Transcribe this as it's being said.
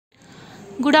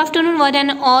Good afternoon one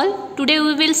and all. Today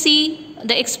we will see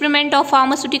the experiment of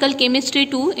Pharmaceutical Chemistry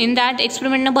II. In that,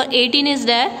 experiment number 18 is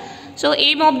there. So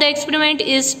aim of the experiment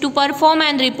is to perform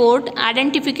and report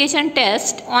identification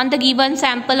test on the given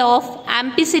sample of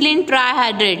Ampicillin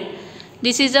Trihydrate.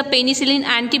 This is a penicillin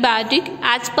antibiotic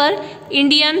as per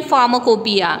Indian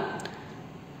Pharmacopoeia.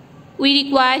 We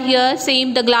require here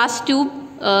same the glass tube,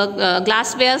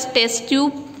 glassware test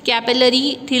tube,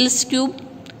 capillary Thills tube.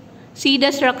 See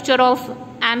the structure of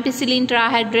Ampicillin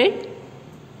Trihydrate.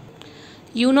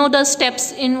 You know the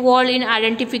steps involved in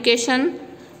identification.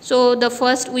 So the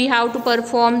first we have to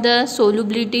perform the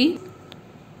solubility.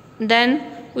 Then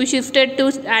we shifted to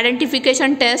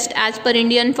identification test as per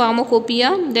Indian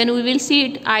Pharmacopoeia. Then we will see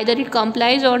it either it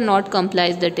complies or not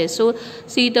complies the test. So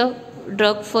see the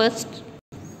drug first.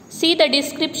 See the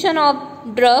description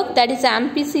of drug, that is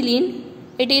ampicillin.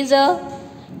 It is a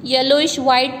yellowish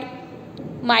white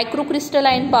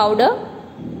microcrystalline powder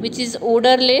which is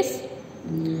odorless.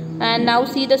 And now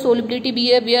see the solubility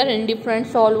behavior in different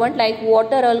solvent like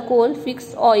water, alcohol,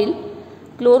 fixed oil,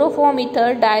 chloroform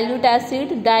ether, dilute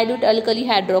acid, dilute alkali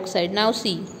hydroxide. Now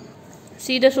see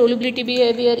the solubility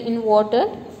behavior in water.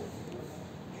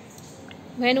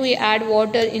 When we add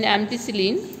water in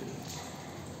ampicillin,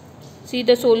 see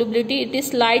the solubility, it is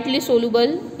slightly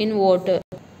soluble in water.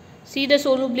 See the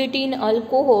solubility in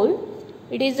alcohol,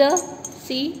 it is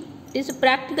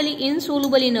practically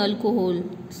insoluble in alcohol.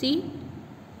 See.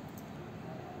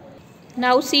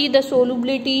 Now see the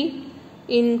solubility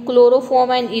in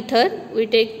chloroform and ether. We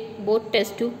take both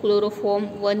test tube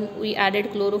chloroform. One we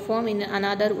added chloroform, in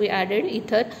another we added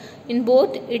ether. In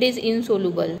both it is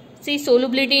insoluble. See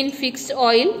solubility in fixed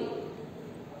oil.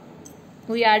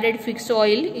 We added fixed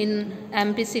oil in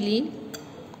ampicillin.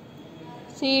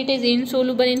 See it is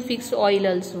insoluble in fixed oil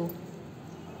also.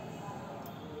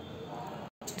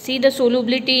 See the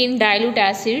solubility in dilute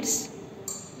acids.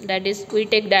 That is, we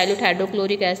take dilute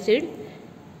hydrochloric acid.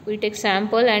 We take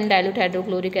sample and dilute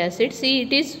hydrochloric acid. See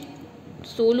it is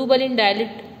soluble in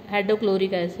dilute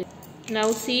hydrochloric acid.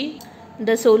 Now see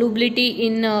the solubility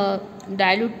in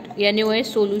dilute NaOH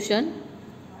solution.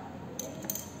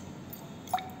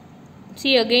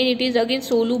 See again it is again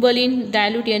soluble in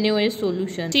dilute NaOH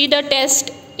solution. See the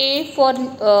test A for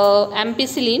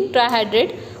ampicillin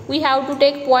trihydrate. We have to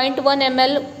take 0.1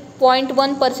 ml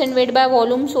 0.1% weight by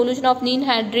volume solution of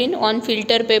ninhydrin on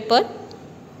filter paper.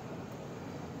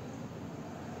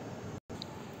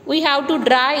 We have to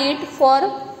dry it for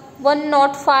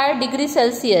 105 degrees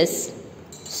Celsius.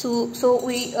 So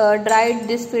we dried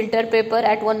this filter paper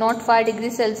at 105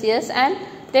 degrees Celsius, and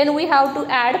then we have to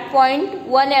add 0.1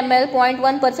 ml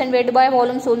 0.1% weight by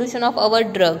volume solution of our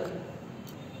drug.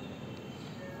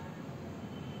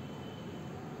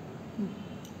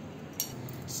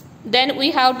 Then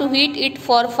we have to heat it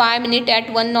for 5 minutes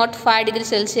at 105 degrees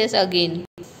Celsius again.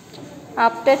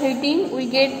 After heating, we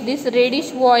get this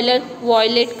reddish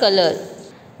violet color.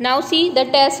 Now see the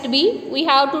test B. We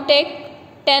have to take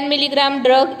 10 mg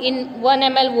drug in 1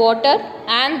 ml water,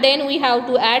 and then we have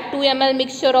to add 2 ml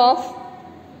mixture of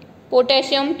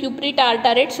potassium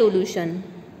cupritartrate solution.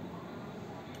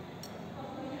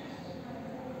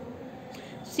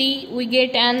 See, we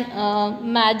get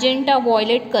an magenta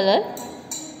violet color,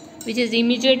 which is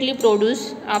immediately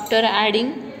produced after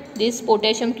adding this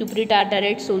potassium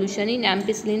cupritartrate solution in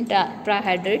ampicillin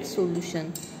trihydrate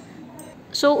solution.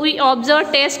 So we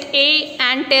observe test A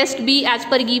and test B as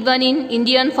per given in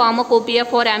Indian Pharmacopoeia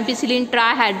for ampicillin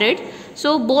trihydrate.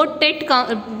 So both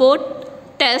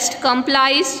test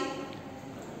complies.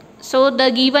 So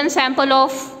the given sample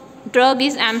of drug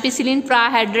is ampicillin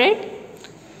trihydrate,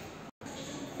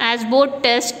 as both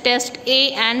test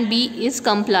A and B is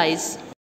complies.